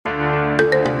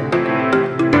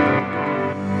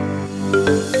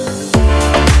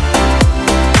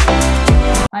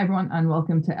Hi, everyone, and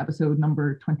welcome to episode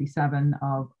number 27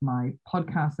 of my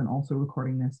podcast, and also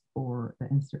recording this for the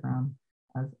Instagram,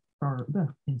 as for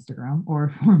the Instagram,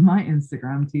 or for my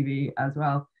Instagram TV as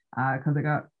well, because I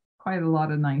got quite a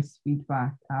lot of nice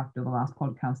feedback after the last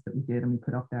podcast that we did, and we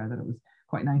put up there that it was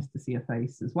quite nice to see a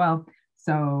face as well.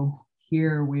 So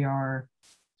here we are,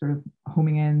 sort of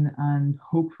homing in and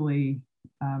hopefully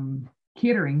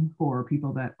catering for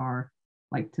people that are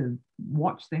like to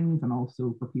watch things, and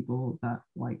also for people that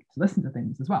like to listen to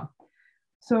things as well.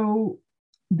 So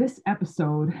this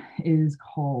episode is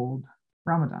called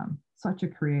Ramadan, such a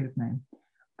creative name,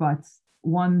 but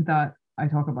one that I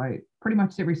talk about pretty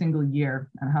much every single year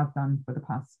and have done for the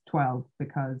past 12,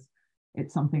 because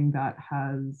it's something that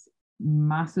has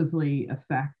massively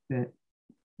affected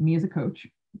me as a coach,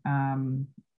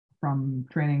 from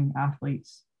training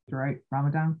athletes throughout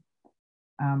Ramadan,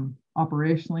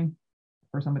 operationally,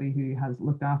 for somebody who has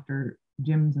looked after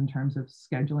gyms in terms of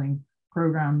scheduling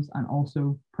programs and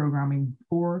also programming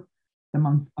for the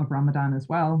month of Ramadan as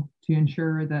well, to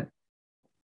ensure that,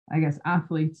 I guess,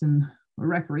 athletes and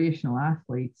recreational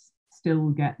athletes still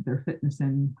get their fitness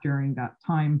in during that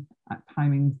time at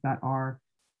timings that are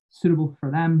suitable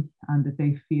for them and that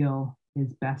they feel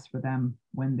is best for them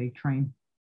when they train.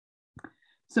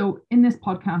 So in this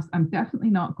podcast, I'm definitely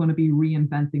not going to be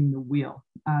reinventing the wheel,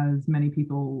 as many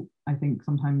people, I think,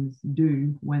 sometimes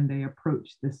do when they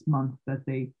approach this month, that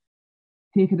they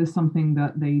take it as something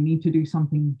that they need to do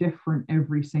something different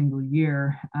every single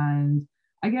year. And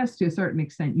I guess to a certain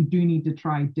extent, you do need to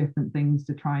try different things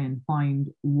to try and find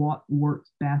what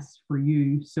works best for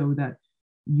you, so that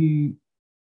you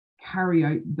carry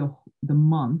out the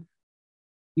month,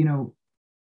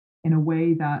 in a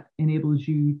way that enables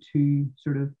you to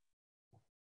sort of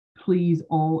please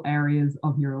all areas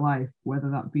of your life, whether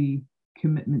that be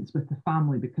commitments with the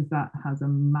family, because that has a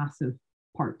massive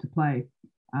part to play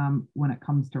when it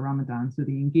comes to Ramadan. So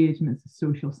the engagements, the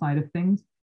social side of things,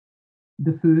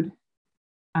 the food,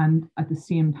 and at the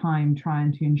same time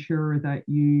trying to ensure that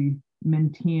you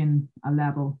maintain a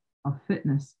level of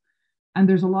fitness. And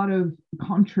there's a lot of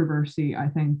controversy, I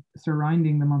think,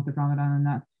 surrounding the month of Ramadan, and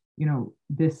that,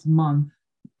 this month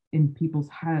in people's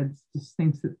heads just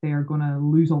thinks that they are going to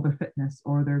lose all their fitness,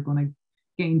 or they're going to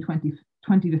gain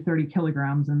 20 to 30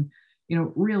 kilograms. And,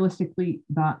 realistically,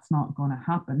 that's not going to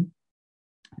happen.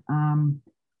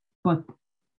 But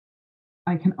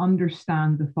I can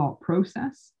understand the thought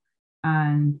process.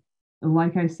 And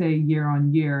like I say, year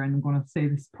on year, and I'm going to say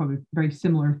this probably very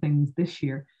similar things this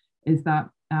year, is that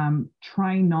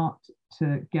try not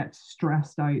to get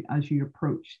stressed out as you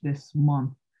approach this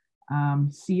month.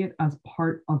 See it as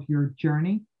part of your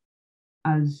journey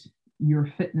as your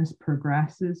fitness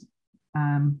progresses,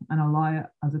 and allow it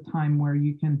as a time where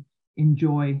you can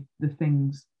enjoy the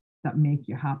things that make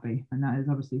you happy. And that is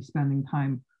obviously spending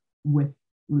time with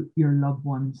your loved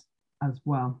ones as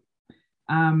well.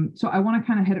 So I want to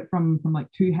kind of hit it from like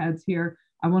two heads here.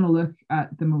 I want to look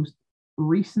at the most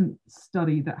recent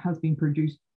study that has been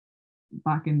produced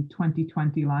back in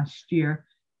 2020, last year.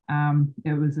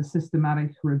 It was a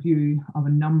systematic review of a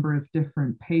number of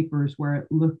different papers where it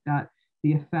looked at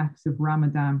the effects of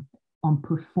Ramadan on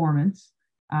performance.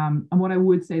 And what I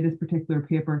would say, this particular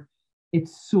paper, it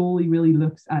solely really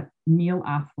looks at male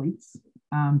athletes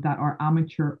that are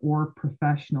amateur or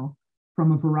professional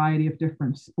from a variety of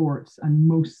different sports, and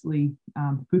mostly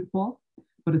football.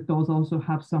 But it does also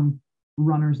have some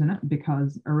runners in it,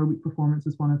 because aerobic performance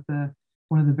is one of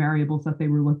the variables that they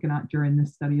were looking at during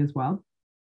this study as well.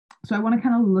 So I want to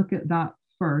kind of look at that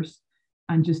first,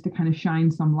 and just to kind of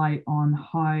shine some light on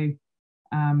how,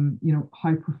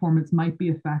 how performance might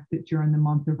be affected during the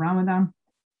month of Ramadan,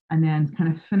 and then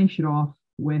kind of finish it off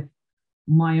with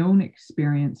my own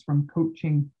experience from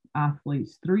coaching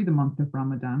athletes through the month of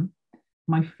Ramadan,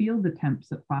 my field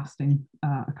attempts at fasting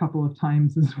a couple of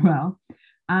times as well,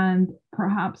 and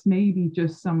perhaps maybe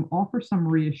just offer some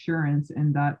reassurance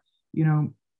in that,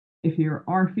 if you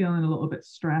are feeling a little bit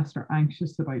stressed or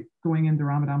anxious about going into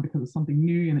Ramadan because it's something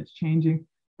new and it's changing,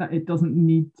 that it doesn't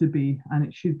need to be, and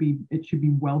it should be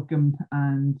welcomed,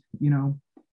 and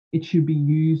it should be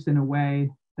used in a way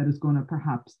that is going to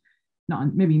perhaps not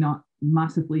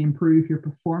massively improve your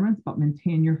performance, but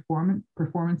maintain your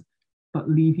performance,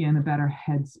 but leave you in a better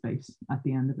headspace at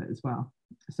the end of it as well.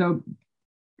 So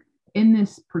in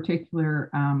this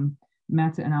particular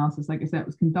meta-analysis, like I said, it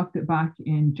was conducted back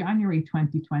in January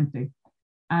 2020.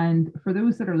 And for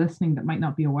those that are listening that might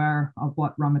not be aware of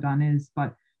what Ramadan is,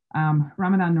 but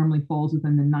Ramadan normally falls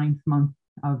within the 9th month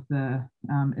of the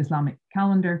Islamic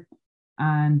calendar.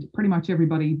 And pretty much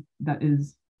everybody that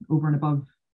is over and above,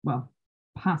 well,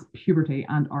 past puberty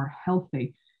and are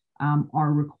healthy,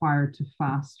 are required to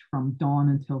fast from dawn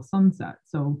until sunset.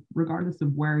 So regardless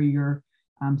of where you're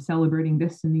celebrating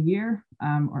this in the year,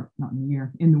 or not in the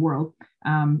year, in the world,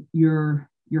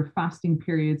 your fasting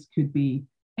periods could be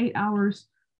 8 hours,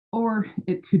 or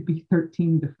it could be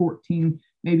 13 to 14,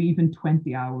 maybe even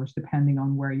 20 hours, depending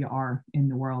on where you are in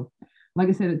the world. Like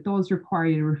I said, it does require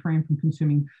you to refrain from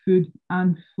consuming food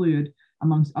and fluid,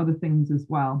 amongst other things as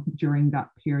well, during that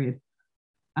period.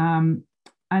 And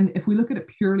if we look at it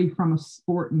purely from a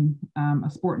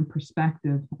sporting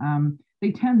perspective,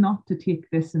 they tend not to take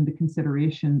this into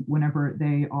consideration whenever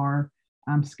they are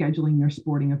scheduling their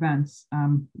sporting events.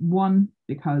 One,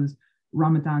 because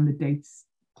Ramadan, the dates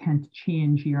tend to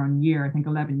change year on year. I think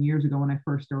 11 years ago when I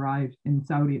first arrived in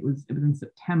Saudi, it was in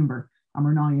September, and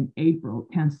we're now in April.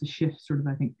 It tends to shift sort of,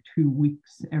 I think, 2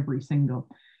 weeks every single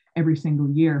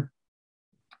year.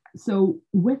 So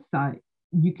with that,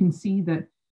 you can see that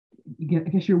I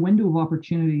guess your window of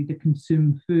opportunity to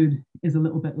consume food is a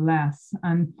little bit less,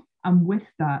 and with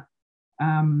that,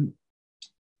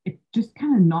 it just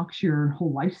kind of knocks your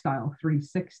whole lifestyle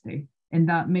 360. In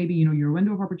that maybe your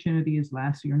window of opportunity is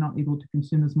less, so you're not able to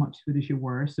consume as much food as you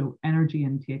were. So energy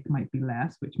intake might be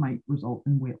less, which might result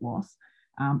in weight loss.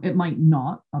 It might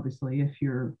not, obviously, if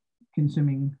you're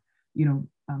consuming,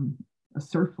 a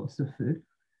surplus of food.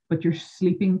 But your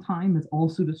sleeping time is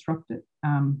also disrupted.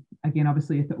 Again,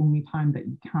 obviously, if the only time that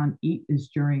you can't eat is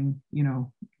during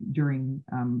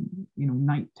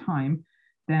night time,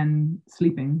 then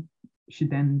sleeping should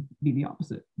then be the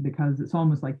opposite, because it's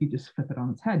almost like you just flip it on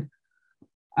its head.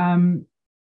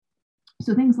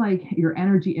 So things like your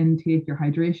energy intake, your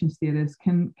hydration status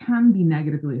can be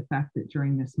negatively affected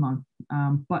during this month.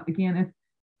 But again,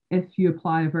 if you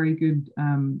apply a very good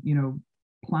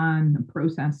plan and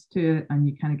process to it, and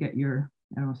you kind of get your,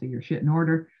 I don't want to say your shit in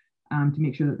order, to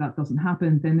make sure that that doesn't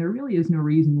happen, then there really is no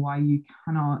reason why you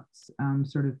cannot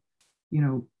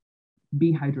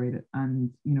be hydrated and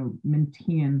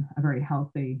maintain a very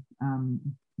healthy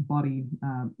body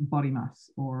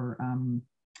mass or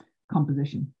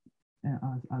composition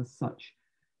as such.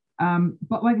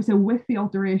 But like I said, with the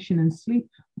alteration in sleep,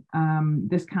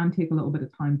 this can take a little bit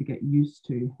of time to get used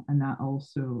to. And that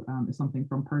also is something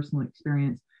from personal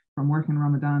experience from working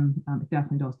Ramadan. It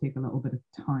definitely does take a little bit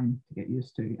of time to get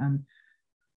used to. And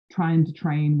trying to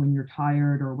train when you're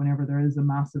tired or whenever there is a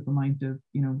massive amount of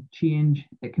change,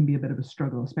 it can be a bit of a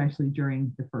struggle, especially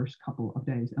during the first couple of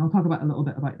days. And I'll talk about a little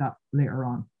bit about that later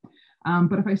on.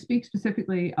 But if I speak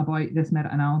specifically about this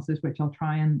meta-analysis, which I'll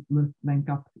try and link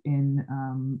up in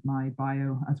my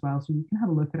bio as well, so you can have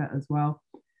a look at it as well.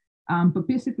 But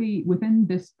basically, within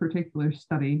this particular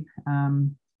study,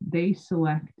 they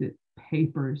selected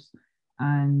papers,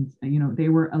 and they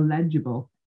were eligible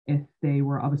if they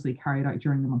were obviously carried out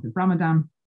during the month of Ramadan,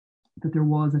 that there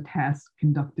was a test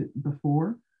conducted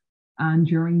before and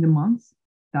during the months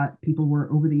that people were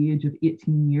over the age of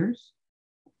 18 years.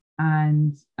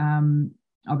 And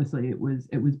obviously it was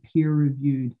peer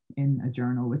reviewed in a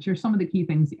journal, which are some of the key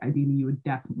things that ideally you would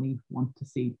definitely want to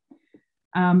see.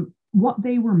 What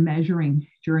they were measuring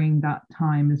during that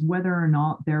time is whether or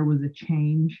not there was a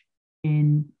change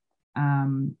in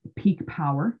peak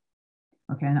power.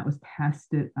 Okay, and that was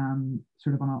tested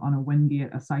sort of on a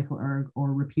Wingate, a cycle erg,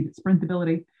 or repeated sprint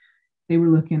ability. They were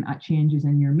looking at changes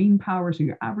in your mean power, so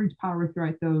your average power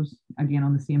throughout those, again,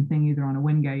 on the same thing, either on a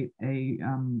Wingate,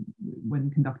 when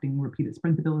conducting repeated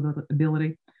sprint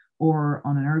ability, or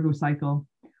on an ergo cycle.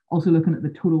 Also looking at the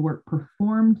total work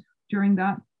performed during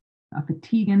that, a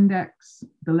fatigue index,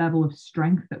 the level of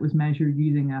strength that was measured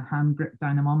using a hand grip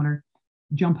dynamometer,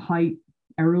 jump height,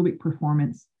 aerobic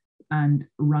performance, and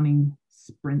running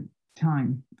sprint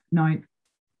time. Now,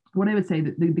 what I would say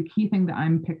that the key thing that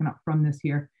I'm picking up from this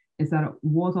here is that it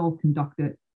was all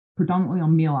conducted predominantly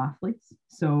on male athletes.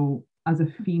 So as a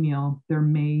female, there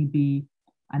may be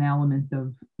an element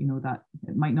of, that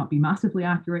it might not be massively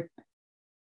accurate.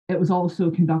 It was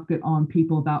also conducted on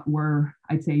people that were,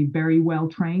 I'd say, very well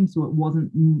trained. So it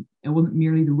wasn't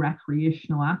merely the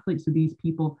recreational athletes. So these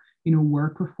people, were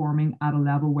performing at a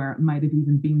level where it might have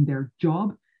even been their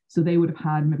job. So they would have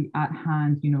had maybe at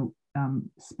hand,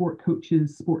 sport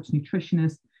coaches, sports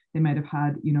nutritionists. They might have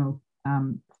had,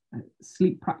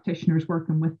 sleep practitioners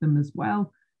working with them as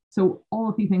well. So all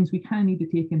of these things we kind of need to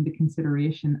take into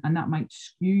consideration, and that might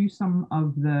skew some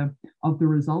of the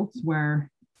results, where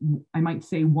I might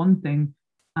say one thing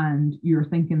and you're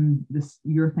thinking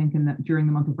that during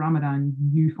the month of Ramadan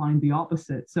you find the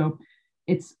opposite. So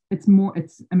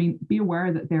be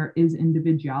aware that there is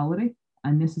individuality,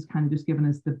 and this is kind of just given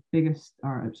as the biggest,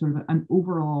 or sort of an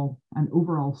overall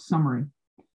summary.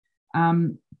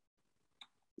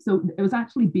 So it was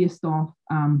actually based off,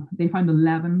 they found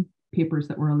 11 papers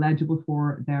that were eligible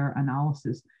for their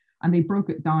analysis. And they broke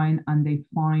it down and they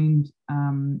find,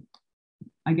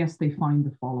 I guess they find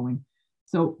the following.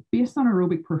 So based on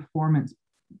aerobic performance,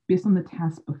 based on the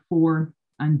test before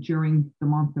and during the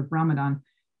month of Ramadan,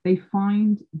 they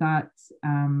find that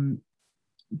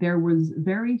there was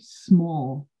very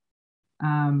small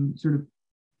sort of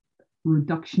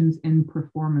reductions in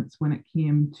performance when it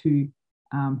came to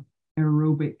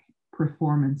aerobic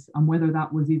performance, and whether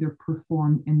that was either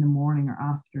performed in the morning or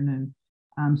afternoon.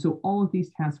 So all of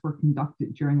these tests were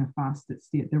conducted during a fasted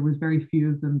state. There was very few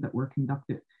of them that were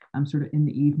conducted sort of in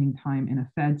the evening time in a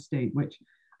fed state, which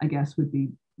I guess would be,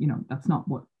 that's not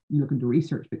what you look into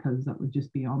research, because that would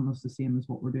just be almost the same as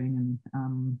what we're doing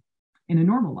in a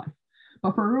normal life.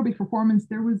 But for aerobic performance,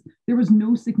 there was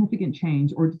no significant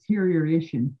change or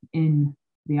deterioration in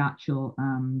the actual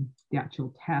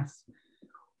tests.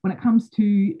 When it comes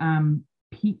to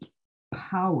peak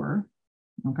power,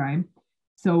 okay,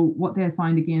 so what they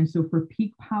find again, so for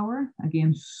peak power,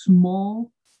 again,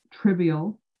 small,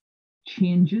 trivial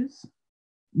changes,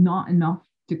 not enough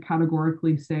to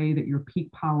categorically say that your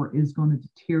peak power is going to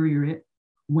deteriorate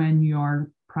when you are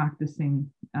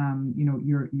practicing,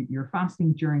 you're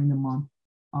fasting during the month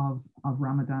of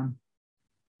Ramadan.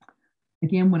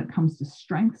 Again, when it comes to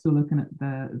strength, so looking at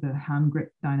the hand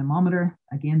grip dynamometer,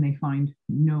 again, they find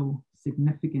no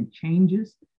significant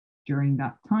changes during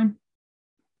that time.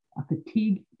 A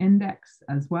fatigue index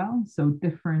as well. So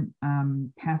different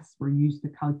tests were used to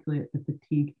calculate the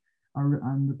fatigue or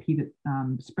repeated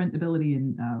sprint ability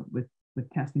and with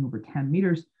testing over 10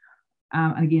 meters.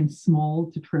 And again, small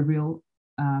to trivial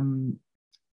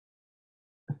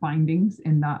findings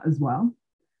in that as well.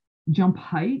 Jump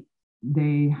height,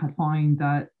 they had found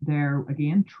that there,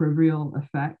 again, trivial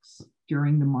effects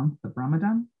during the month of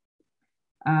Ramadan.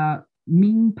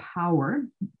 Mean power.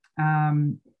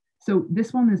 So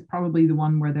this one is probably the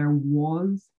one where there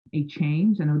was a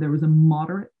change. I know there was a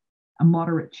moderate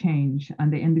change,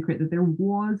 and they indicate that there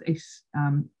was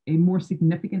a more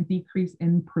significant decrease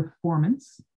in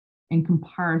performance in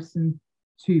comparison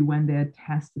to when they had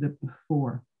tested it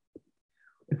before.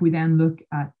 If we then look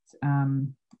at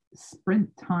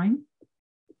sprint time,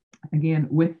 again,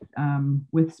 with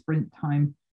sprint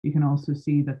time, you can also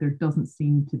see that there doesn't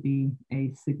seem to be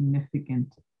a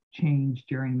significant change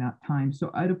during that time.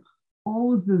 So out of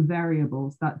all of the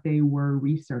variables that they were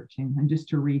researching, and just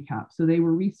to recap, so they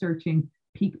were researching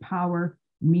peak power,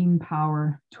 mean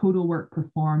power, total work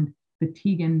performed,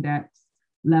 fatigue index,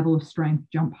 level of strength,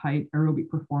 jump height, aerobic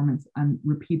performance, and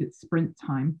repeated sprint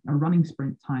time or running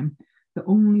sprint time. The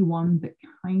only one that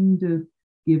kind of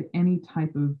gave any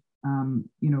type of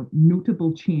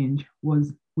notable change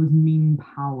was mean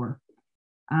power.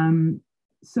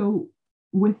 So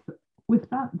with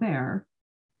that there,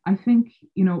 I think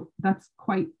that's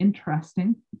quite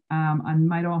interesting, and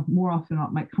more often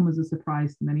not might come as a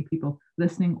surprise to many people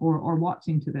listening or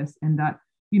watching to this, in that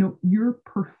your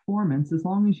performance, as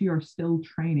long as you are still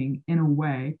training in a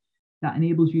way that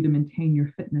enables you to maintain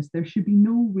your fitness, there should be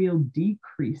no real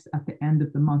decrease at the end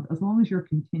of the month, as long as you're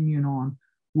continuing on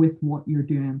with what you're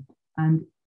doing and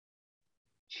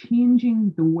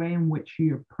changing the way in which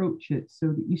you approach it so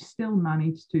that you still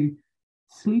manage to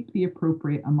sleep the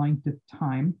appropriate amount of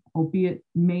time, albeit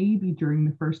maybe during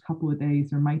the first couple of days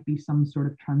there might be some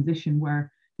sort of transition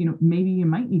where maybe you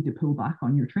might need to pull back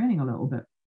on your training a little bit.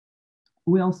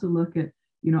 We also look at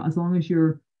as long as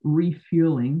you're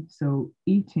refueling, so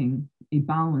eating a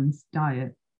balanced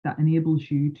diet that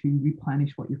enables you to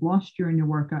replenish what you've lost during your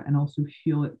workout and also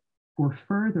fuel it for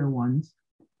further ones,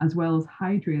 as well as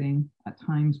hydrating at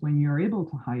times when you're able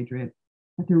to hydrate,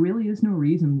 that there really is no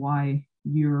reason why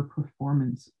your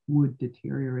performance would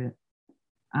deteriorate,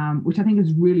 which I think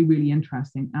is really, really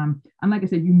interesting. And like I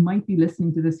said, you might be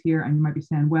listening to this here and you might be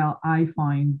saying, well, I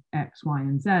find X, Y,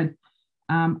 and Z.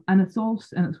 And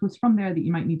it's from there that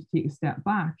you might need to take a step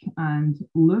back and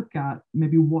look at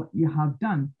maybe what you have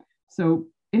done. So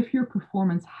if your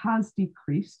performance has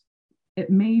decreased, it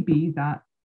may be that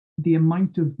the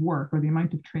amount of work or the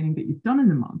amount of training that you've done in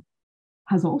the month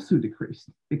has also decreased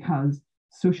because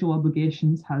social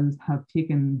obligations have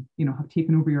taken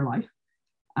over your life.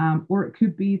 Or it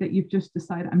could be that you've just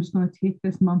decided, I'm just going to take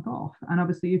this month off. And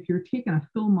obviously, if you're taking a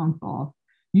full month off,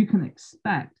 you can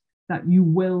expect that you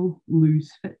will lose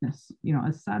fitness.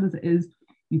 As sad as it is,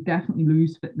 you definitely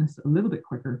lose fitness a little bit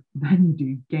quicker than you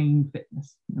do gain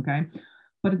fitness, okay?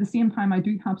 But at the same time, I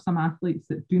do have some athletes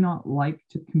that do not like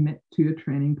to commit to a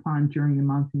training plan during the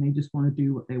month and they just want to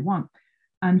do what they want.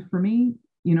 And for me,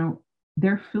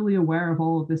 they're fully aware of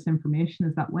all of this information,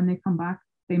 is that when they come back,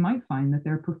 they might find that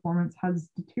their performance has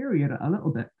deteriorated a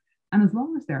little bit. And as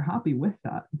long as they're happy with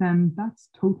that, then that's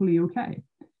totally okay.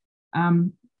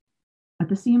 At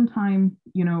the same time,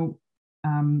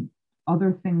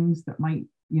 other things that might,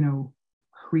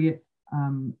 create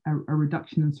a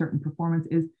reduction in certain performance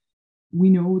is we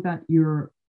know that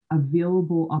your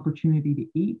available opportunity to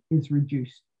eat is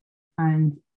reduced.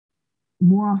 And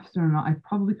more often than not, I've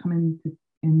probably come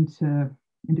into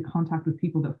contact with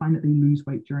people that find that they lose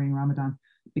weight during Ramadan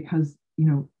because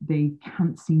they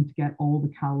can't seem to get all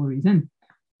the calories in.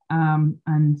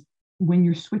 And when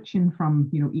you're switching from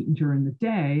eating during the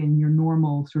day and your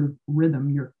normal sort of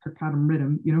rhythm, your circadian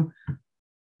rhythm, you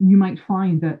might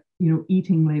find that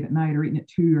eating late at night or eating at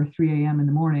 2 or 3 a.m. in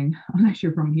the morning, unless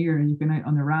you're from here and you've been out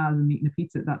on the Raz and eating a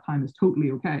pizza at that time, is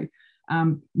totally okay.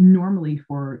 Normally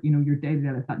for your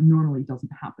day-to-day life, that normally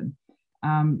doesn't happen.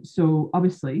 So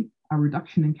obviously a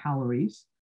reduction in calories,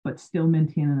 but still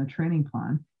maintaining a training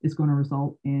plan is going to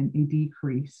result in a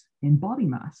decrease in body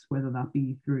mass, whether that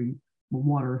be through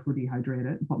water if we're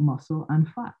dehydrated, but muscle and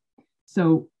fat.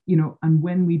 So, and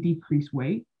when we decrease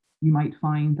weight, you might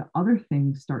find that other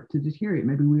things start to deteriorate.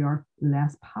 Maybe we are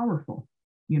less powerful.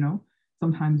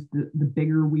 Sometimes the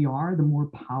bigger we are, the more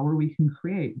power we can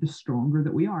create, the stronger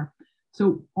that we are.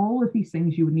 So all of these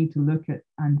things you would need to look at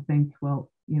and think, well,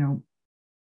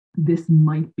 this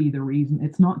might be the reason.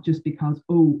 It's not just because,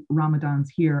 Ramadan's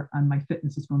here and my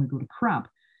fitness is going to go to crap.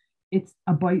 It's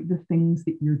about the things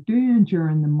that you're doing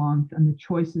during the month, and the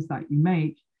choices that you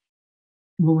make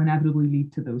will inevitably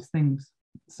lead to those things.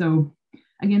 So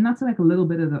again, that's like a little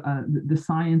bit of the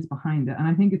science behind it. And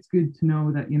I think it's good to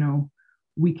know that,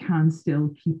 we can still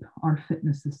keep our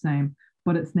fitness the same,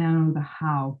 but it's now the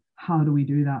how do we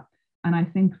do that? And I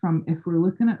think if we're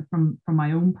looking at from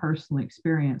my own personal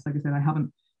experience, like I said, I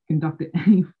haven't conducted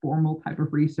any formal type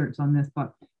of research on this,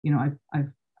 but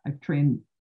I've trained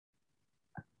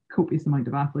a copious amount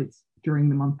of athletes during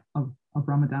the month of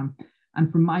Ramadan.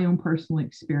 And from my own personal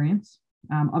experience,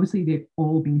 obviously they've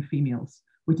all been females,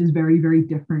 which is very, very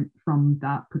different from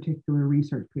that particular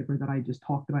research paper that I just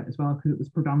talked about as well, because it was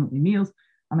predominantly males.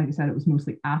 And like I said, it was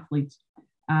mostly athletes.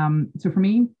 So for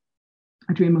me,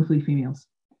 I train mostly females.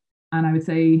 And I would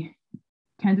say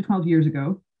 10 to 12 years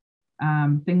ago,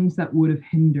 things that would have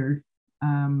hindered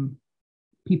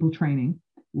people training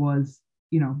was,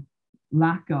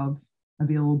 lack of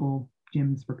available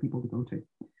gyms for people to go to,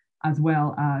 as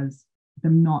well as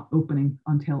them not opening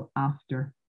until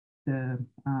after during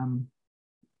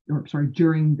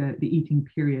the eating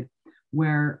period,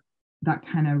 where that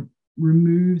kind of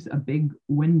removes a big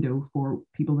window for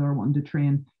people that are wanting to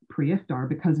train pre-iftar,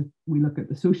 because if we look at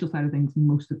the social side of things,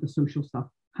 most of the social stuff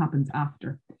happens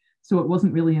after. So it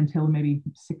wasn't really until maybe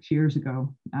 6 years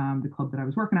ago, the club that I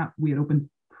was working at, we had opened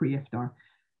pre-iftar.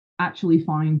 Actually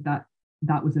find that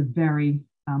was a very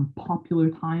popular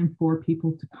time for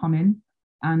people to come in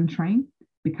and train,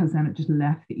 because then it just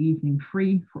left the evening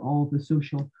free for all of the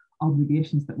social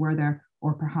obligations that were there,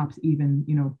 or perhaps even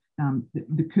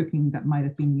the cooking that might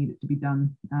have been needed to be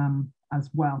done as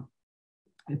well,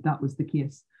 if that was the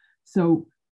case. So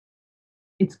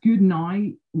it's good now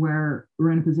where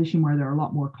we're in a position where there are a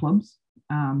lot more clubs.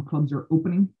 Clubs are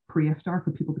opening pre-iftar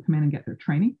for people to come in and get their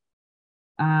training.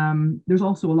 There's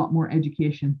also a lot more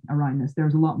education around this.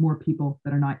 There's a lot more people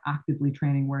that are now actively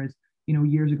training, whereas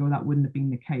years ago that wouldn't have been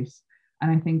the case. And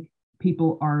I think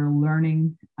people are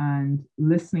learning and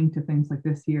listening to things like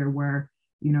this here, where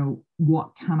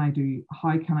what can I do?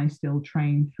 How can I still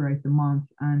train throughout the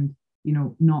month and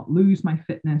not lose my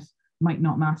fitness? Might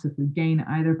not massively gain it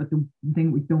either, but the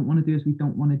thing we don't want to do is we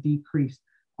don't want to decrease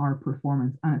our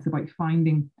performance. And it's about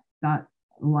finding that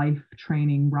life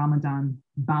training Ramadan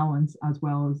balance, as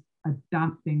well as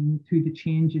adapting to the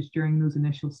changes during those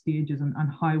initial stages and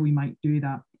how we might do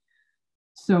that.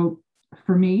 So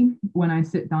for me, when I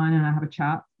sit down and I have a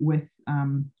chat with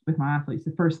my athletes,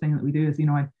 the first thing that we do is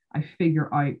I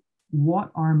figure out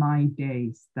what are my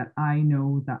days that I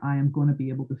know that I am going to be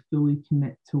able to fully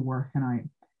commit to working out.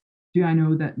 Do I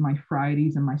know that my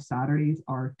Fridays and my Saturdays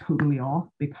are totally off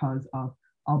because of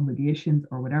obligations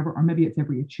or whatever? Or maybe it's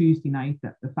every Tuesday night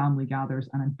that the family gathers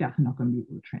and I'm definitely not going to be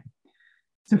able to train.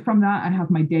 So from that, I have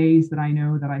my days that I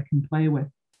know that I can play with.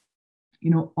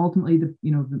 Ultimately,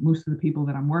 most of the people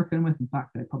that I'm working with, in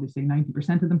fact, I'd probably say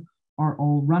 90% of them are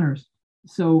all runners.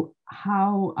 So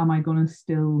how am I going to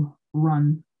still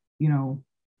run,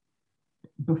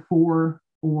 before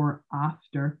or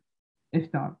after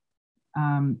iftar?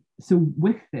 So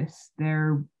with this,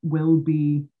 there will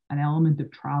be an element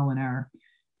of trial and error.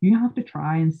 You have to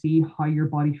try and see how your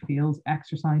body feels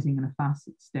exercising in a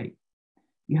fasted state.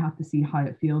 You have to see how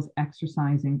it feels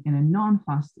exercising in a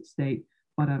non-fasted state,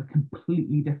 but at a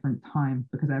completely different time,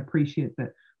 because I appreciate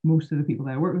that most of the people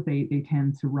that I work with, they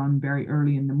tend to run very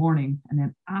early in the morning, and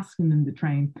then asking them to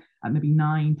train at maybe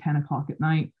 9, 10 o'clock at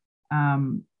night.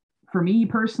 For me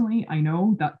personally, I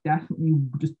know that definitely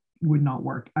just would not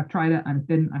work. I've tried it and it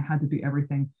didn't. I had to do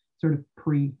everything sort of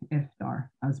pre-iftar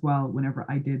as well whenever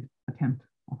I did attempt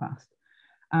a fast.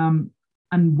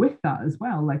 And with that as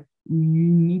well, like, you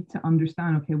need to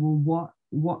understand, okay, well,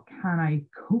 what can I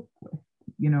cope with?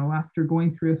 You know, after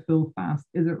going through a full fast,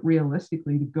 is it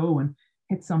realistically to go and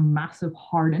hit some massive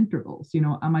hard intervals? You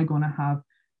know, am I going to have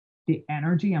the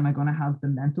energy? Am I going to have the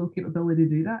mental capability to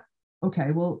do that?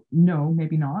 Okay, well, no,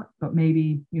 maybe not, but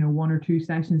maybe, you know, 1 or 2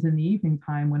 sessions in the evening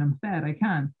time when I'm fed, I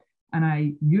can. And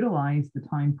I utilize the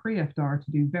time pre-iftar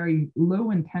to do very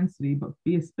low intensity but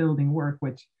base building work,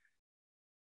 which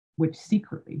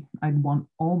secretly I'd want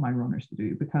all my runners to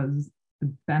do, because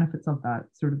the benefits of that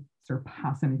sort of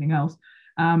surpass anything else.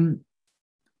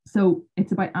 So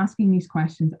it's about asking these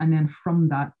questions, and then from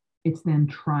that, it's then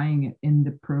trying it in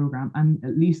the program, and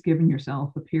at least giving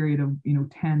yourself a period of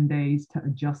 10 days to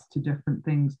adjust to different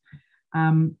things.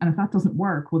 And if that doesn't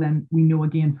work, well, then we know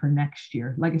again for next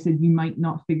year. Like I said, you might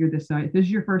not figure this out. If this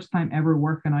is your first time ever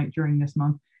working out during this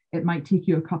month, it might take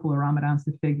you a couple of Ramadans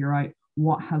to figure out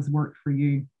what has worked for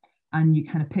you. And you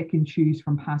kind of pick and choose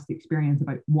from past experience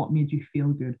about what made you feel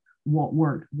good, what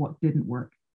worked, what didn't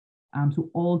work. So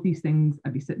all of these things,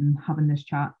 I'd be sitting having this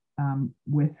chat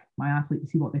with my athlete to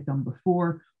see what they've done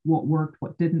before, what worked,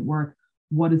 what didn't work,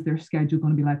 what is their schedule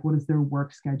going to be like, what is their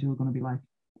work schedule going to be like.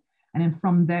 And then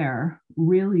from there,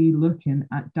 really looking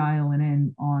at dialing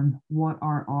in on what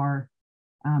are our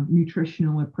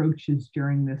nutritional approaches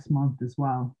during this month as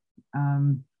well.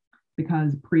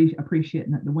 Because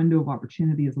appreciating that the window of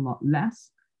opportunity is a lot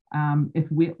less. If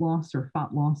weight loss or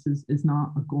fat loss is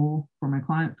not a goal for my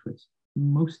client, which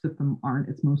most of them aren't,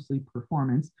 it's mostly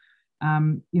performance,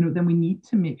 then we need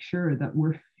to make sure that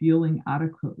we're fueling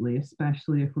adequately,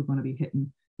 especially if we're going to be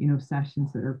hitting,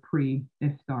 sessions that are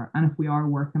pre-iftar. And if we are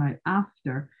working out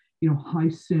after, how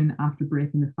soon after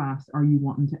breaking the fast are you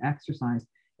wanting to exercise?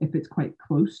 If it's quite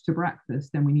close to breakfast,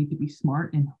 then we need to be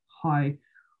smart in how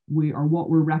what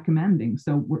we're recommending.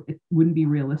 So it wouldn't be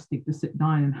realistic to sit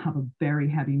down and have a very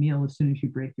heavy meal as soon as you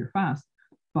break your fast.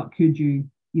 But could you,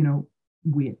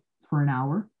 wait for an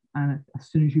hour, and as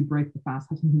soon as you break the fast,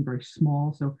 have something very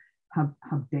small. So have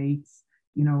dates,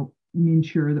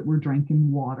 ensure that we're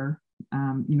drinking water,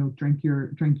 drink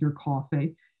your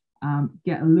coffee,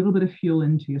 get a little bit of fuel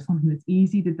into you, something that's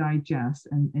easy to digest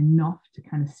and enough to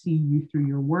kind of see you through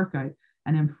your workout.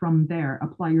 And then from there,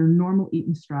 apply your normal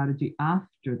eating strategy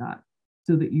after that,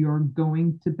 so that you're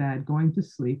going to bed, going to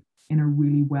sleep in a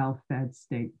really well-fed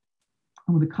state.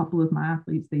 And with a couple of my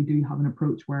athletes, they do have an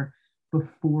approach where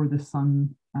before the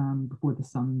sun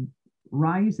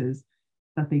rises,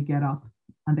 that they get up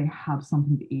and they have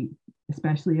something to eat,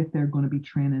 especially if they're going to be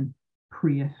training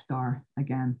pre-iftar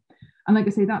again. And like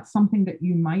I say, that's something that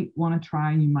you might want to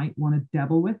try and you might want to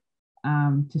dabble with,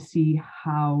 to see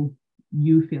how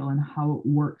you feel and how it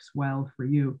works well for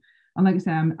you. And like I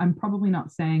say, I'm probably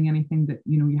not saying anything that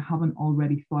you haven't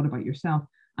already thought about yourself.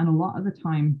 And a lot of the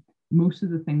time, most of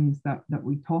the things that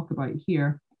we talk about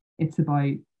here, it's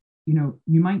about, you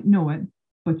might know it,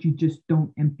 but you just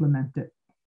don't implement it.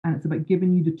 And it's about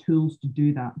giving you the tools to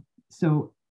do that.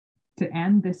 So to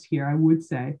end this here, I would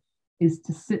say, is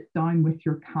to sit down with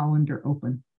your calendar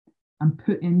open and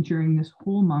put in during this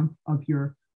whole month of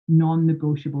your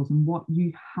non-negotiables and what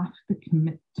you have to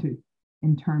commit to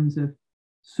in terms of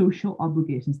social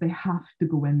obligations. They have to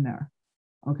go in there,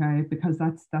 okay? Because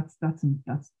that's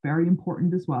very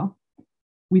important as well.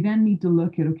 We then need to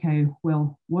look at, okay,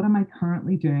 well, what am I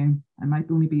currently doing? I might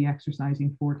only be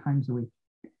exercising 4 times a week.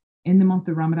 In the month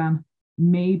of Ramadan,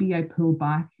 maybe I pull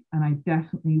back and I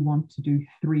definitely want to do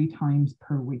 3 times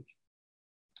per week,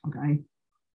 okay?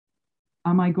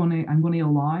 I'm going to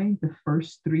allow the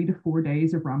first 3 to 4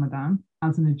 days of Ramadan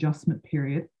as an adjustment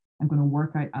period. I'm going to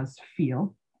work out as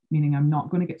feel, meaning I'm not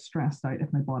going to get stressed out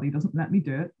if my body doesn't let me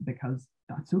do it, because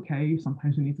that's okay.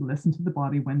 Sometimes we need to listen to the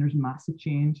body when there's massive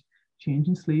change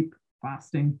in sleep,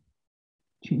 fasting,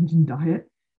 change in diet,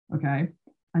 okay?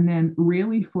 And then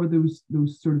really for those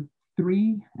sort of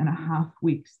 3.5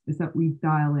 weeks is that we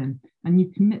dial in and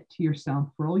you commit to yourself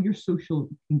for all your social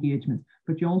engagements,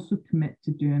 but you also commit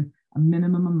to doing a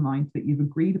minimum amount that you've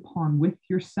agreed upon with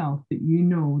yourself that you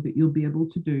know that you'll be able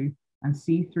to do and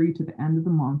see through to the end of the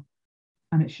month.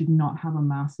 And it should not have a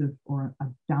massive or a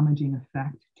damaging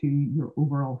effect to your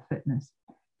overall fitness.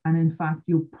 And in fact,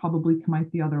 you'll probably come out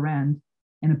the other end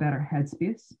in a better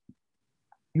headspace.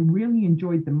 I really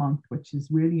enjoyed the month, which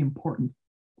is really important.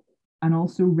 and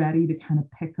also ready to kind of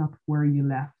pick up where you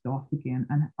left off again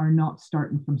and are not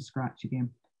starting from scratch again.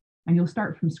 And you'll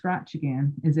start from scratch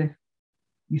again as if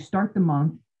you start the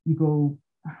month, you go,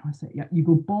 you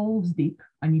go balls deep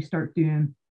and you start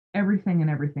doing everything,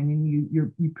 and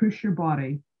you push your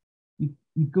body,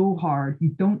 you go hard, you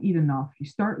don't eat enough, you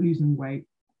start losing weight,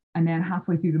 and then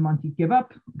halfway through the month you give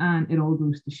up and it all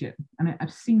goes to shit. And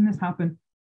I've seen this happen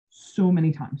so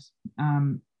many times.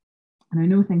 And I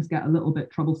know things get a little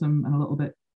bit troublesome and a little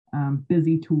bit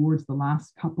busy towards the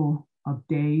last couple of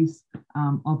days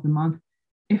of the month.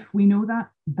 If we know that,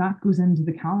 that goes into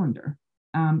the calendar.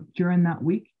 During that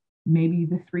week, maybe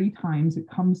the 3 times it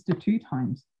comes to 2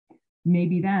 times.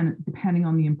 Maybe then, depending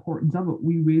on the importance of it,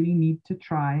 we really need to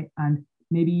try and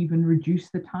maybe even reduce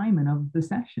the timing of the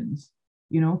sessions.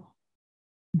 You know,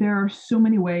 there are so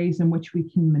many ways in which we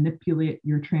can manipulate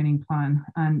your training plan.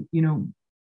 And, you know,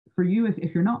 for you,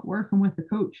 if you're not working with a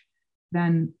coach,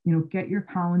 then, you know, get your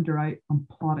calendar out and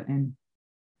plot it in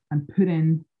and put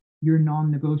in your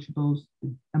non-negotiables,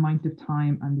 the amount of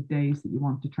time and the days that you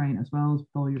want to train, as well as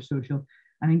all your social,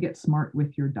 and then get smart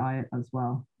with your diet as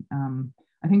well.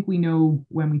 I think we know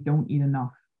when we don't eat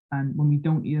enough, and when we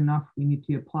don't eat enough, we need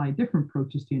to apply different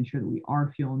approaches to ensure that we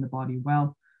are fueling the body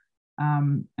well.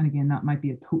 And again, that might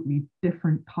be a totally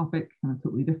different topic and a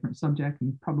totally different subject,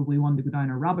 and probably one to go down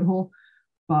a rabbit hole,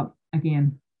 but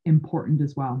again, important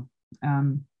as well.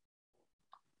 And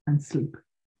sleep.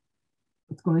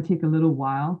 It's going to take a little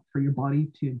while for your body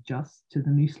to adjust to the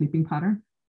new sleeping pattern.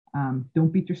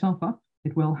 Don't beat yourself up.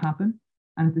 It will happen.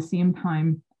 And at the same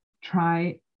time,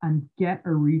 try and get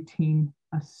a routine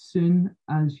as soon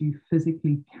as you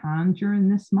physically can during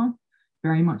this month,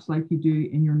 very much like you do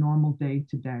in your normal day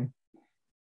to day.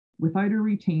 Without a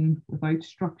routine, without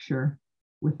structure,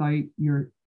 without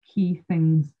your key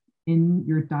things in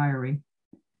your diary,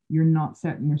 you're not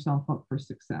setting yourself up for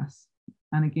success.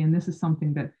 And again, this is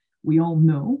something that we all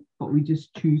know, but we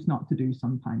just choose not to do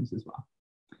sometimes as well.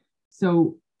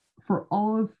 So for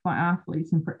all of my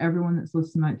athletes and for everyone that's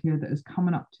listening out here that is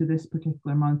coming up to this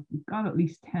particular month, you've got at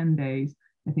least 10 days,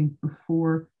 I think,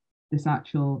 before this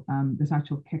actual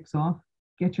kicks off.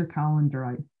 Get your calendar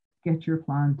out, get your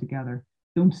plan together.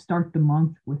 Don't start the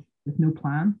month with no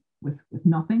plan, with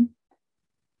nothing,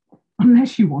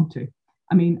 unless you want to.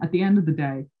 I mean, at the end of the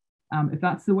day, if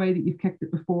that's the way that you've kicked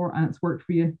it before and it's worked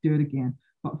for you, do it again.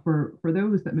 But for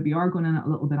those that maybe are going in a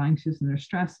little bit anxious and they're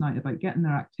stressed out about getting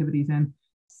their activities in,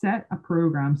 set a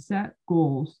program, set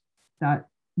goals that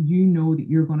you know that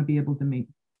you're going to be able to meet.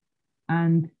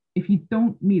 And if you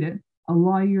don't meet it,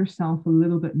 allow yourself a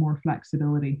little bit more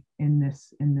flexibility in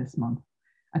this month.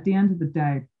 At the end of the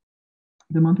day,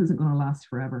 the month isn't going to last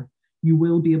forever. You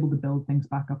will be able to build things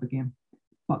back up again.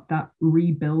 But that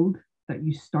rebuild that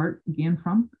you start again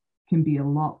from can be a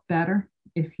lot better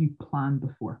if you plan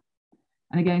before.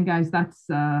 And again, guys, that's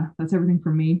everything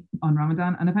from me on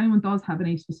Ramadan. And if anyone does have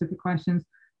any specific questions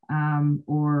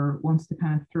or wants to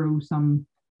kind of throw some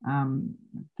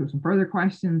further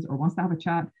questions or wants to have a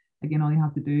chat, again, all you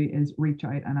have to do is reach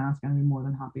out and ask, and I'll be more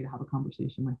than happy to have a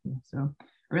conversation with you. So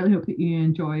I really hope that you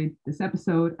enjoyed this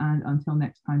episode, and until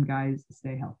next time, guys,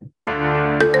 stay healthy.